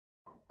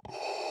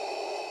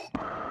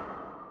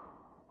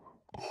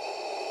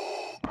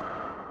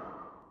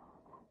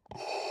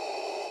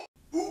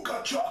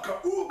Chaka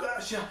chaka, ooh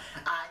gosh,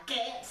 I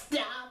can't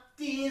stop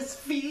this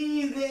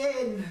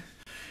feeling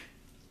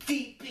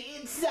deep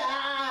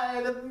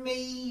inside of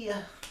me.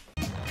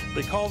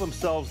 They call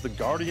themselves the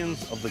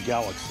Guardians of the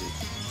Galaxy.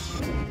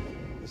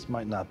 This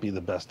might not be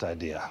the best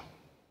idea.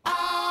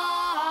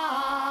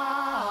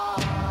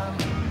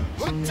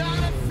 Hooked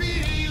on a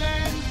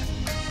feeling,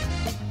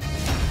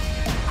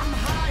 I'm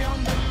high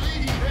on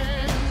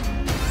believing.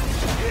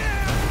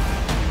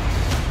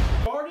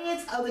 Yeah!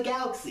 Guardians of the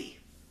Galaxy.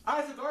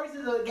 Alright, so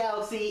Guardians of the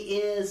Galaxy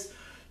is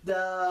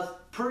the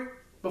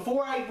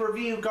before I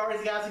review Guardians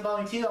of the Galaxy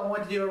Volume 2, I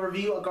wanted to do a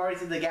review of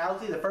Guardians of the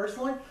Galaxy, the first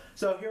one.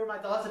 So here are my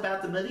thoughts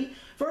about the movie.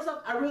 First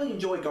off, I really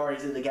enjoyed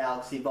Guardians of the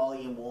Galaxy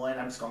Volume 1.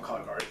 I'm just going to call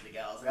it Guardians of the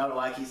Galaxy. I don't know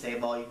why I keep saying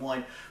Volume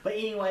 1. But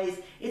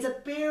anyways, it's a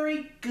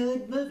very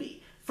good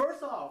movie.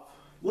 First off,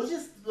 let's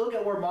just look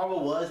at where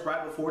Marvel was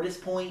right before this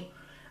point.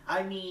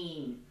 I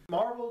mean,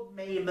 Marvel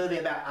made a movie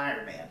about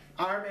Iron Man.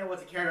 Iron Man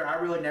was a character I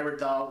really never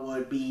thought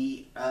would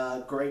be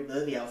a great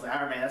movie. I was like,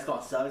 Iron Man, that's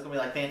going to suck. It's going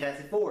to be like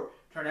Fantastic Four.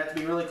 Turned out to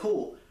be really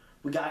cool.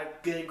 We got a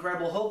good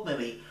Incredible Hulk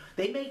movie.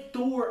 They made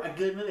Thor a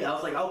good movie. I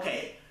was like,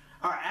 okay,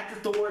 alright, after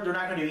Thor, they're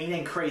not going to do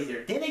anything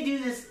crazier. Then they do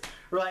this,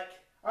 we're like,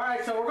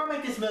 alright, so we're going to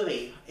make this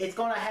movie. It's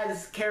going to have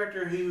this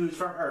character who's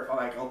from Earth. I'm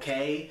like,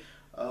 okay,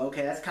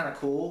 that's kind of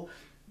cool.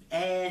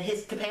 And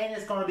his companion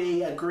is going to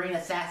be a green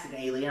assassin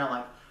alien. I'm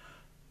like,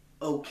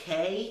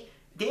 okay.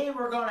 Then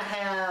we're going to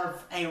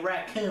have a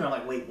raccoon. I'm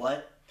like, wait,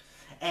 what?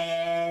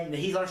 And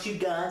he's going to shoot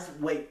guns.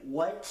 Wait,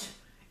 what?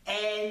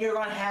 And you're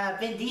going to have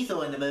Vin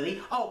Diesel in the movie.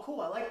 Oh,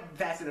 cool, I like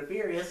Fast and the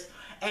Furious.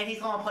 And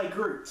he's going to play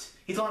Groot.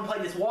 He's going to play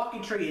this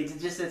walking tree. It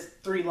just says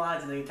 3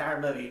 lines in the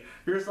entire movie.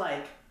 You're just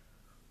like,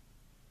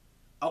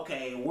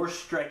 okay, we're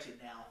stretching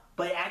now.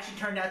 But it actually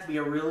turned out to be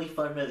a really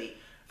fun movie.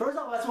 First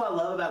off, that's what I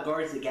love about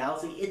Guardians of the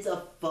Galaxy. It's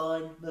a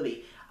fun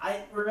movie.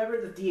 I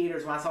remember the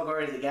theaters when I saw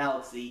Guardians of the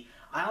Galaxy.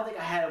 I don't think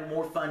I had a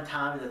more fun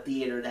time in the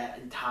theater that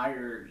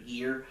entire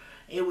year.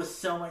 It was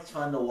so much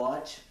fun to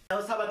watch. Now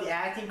let's talk about the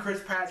acting.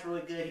 Chris Pratt's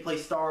really good. He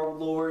plays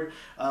Star-Lord,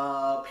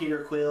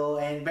 Peter Quill,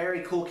 and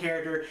very cool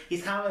character.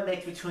 He's kind of a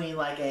mix between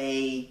like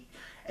a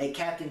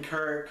Captain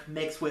Kirk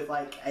mixed with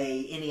like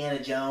a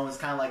Indiana Jones,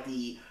 kind of like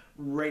the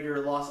Raider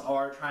of the Lost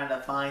Ark, trying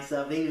to find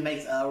stuff. He even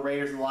makes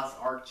Raiders of the Lost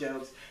Ark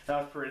jokes.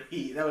 That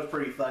was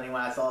pretty funny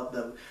when I saw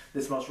it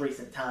this most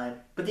recent time.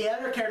 But the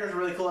other characters are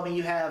really cool. I mean,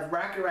 you have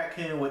Rocket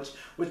Raccoon, which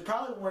was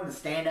probably one of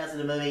the standouts of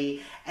the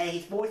movie, and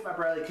he's voiced by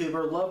Bradley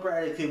Cooper. Love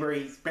Bradley Cooper.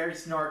 He's a very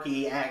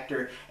snarky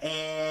actor,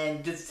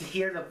 and just to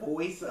hear the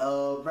voice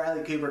of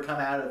Bradley Cooper come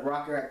out of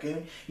Rocket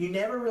Raccoon, you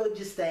never really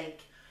just think,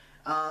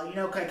 you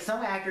know, like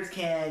some actors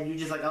can, you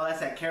just like, oh, that's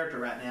that character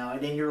right now,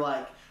 and then you're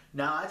like,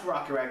 no, that's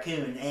Rocket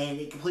Raccoon, and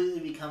it completely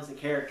becomes a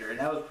character, and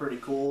that was pretty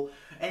cool.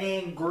 And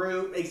then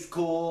Groot is a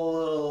cool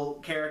little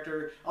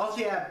character. Also,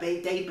 you have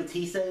Dave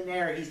Bautista in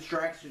there. He's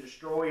Drax the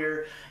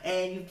Destroyer,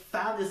 and you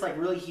found this like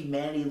really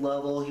humanity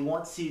level. He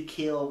wants to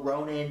kill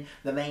Ronan,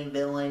 the main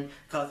villain,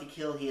 because he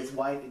killed his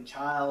wife and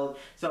child.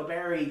 So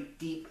very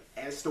deep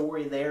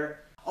story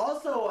there.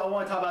 Also, I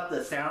want to talk about the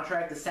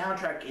soundtrack. The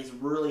soundtrack is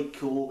really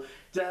cool.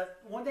 The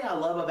one thing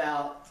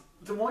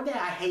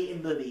I hate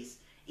in movies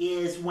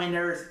is when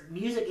there's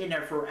music in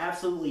there for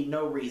absolutely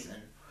no reason.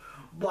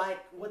 Like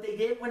what they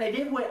did when they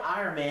did with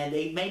Iron Man,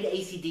 they made the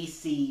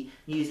AC/DC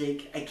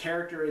music a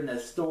character in the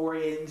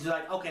story, and it's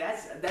like, okay,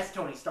 that's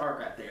Tony Stark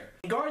right there.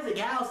 In Guardians of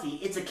the Galaxy,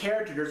 it's a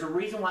character. There's a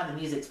reason why the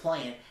music's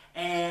playing,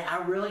 and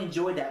I really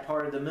enjoyed that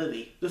part of the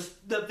movie.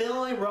 The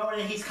villain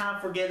Ronan, he's kind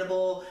of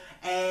forgettable,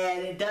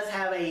 and it does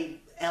have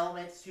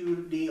elements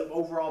to the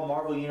overall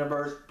Marvel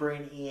universe.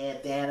 Bring in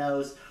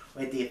Thanos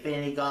with the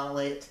Infinity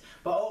Gauntlet,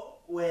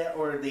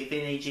 or the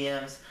Infinity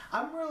Gems.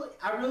 I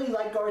really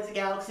like Guardians of the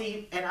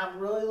Galaxy, and I'm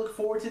really looking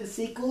forward to the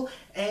sequel,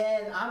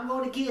 and I'm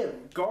going to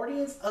give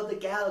Guardians of the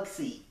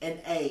Galaxy an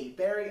A.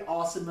 Very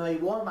awesome movie.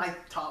 One of my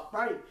top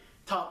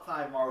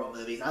 5 Marvel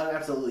movies. I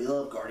absolutely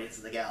love Guardians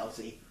of the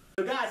Galaxy.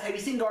 So guys, have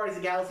you seen Guardians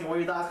of the Galaxy? What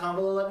are your thoughts? Comment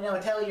below, let me know,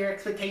 and tell me your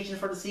expectations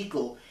for the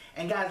sequel.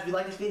 And guys, if you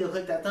like this video,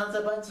 click that thumbs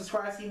up button,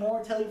 subscribe to see more,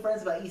 and tell your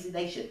friends about Easy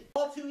Nation.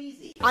 All too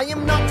easy. I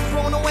am not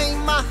throwing away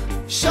my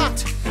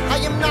shot. I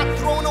am not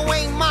throwing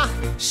away my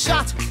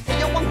shot. Hey,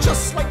 yo, I'm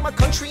just like my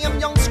country. I'm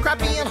young,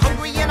 scrappy, and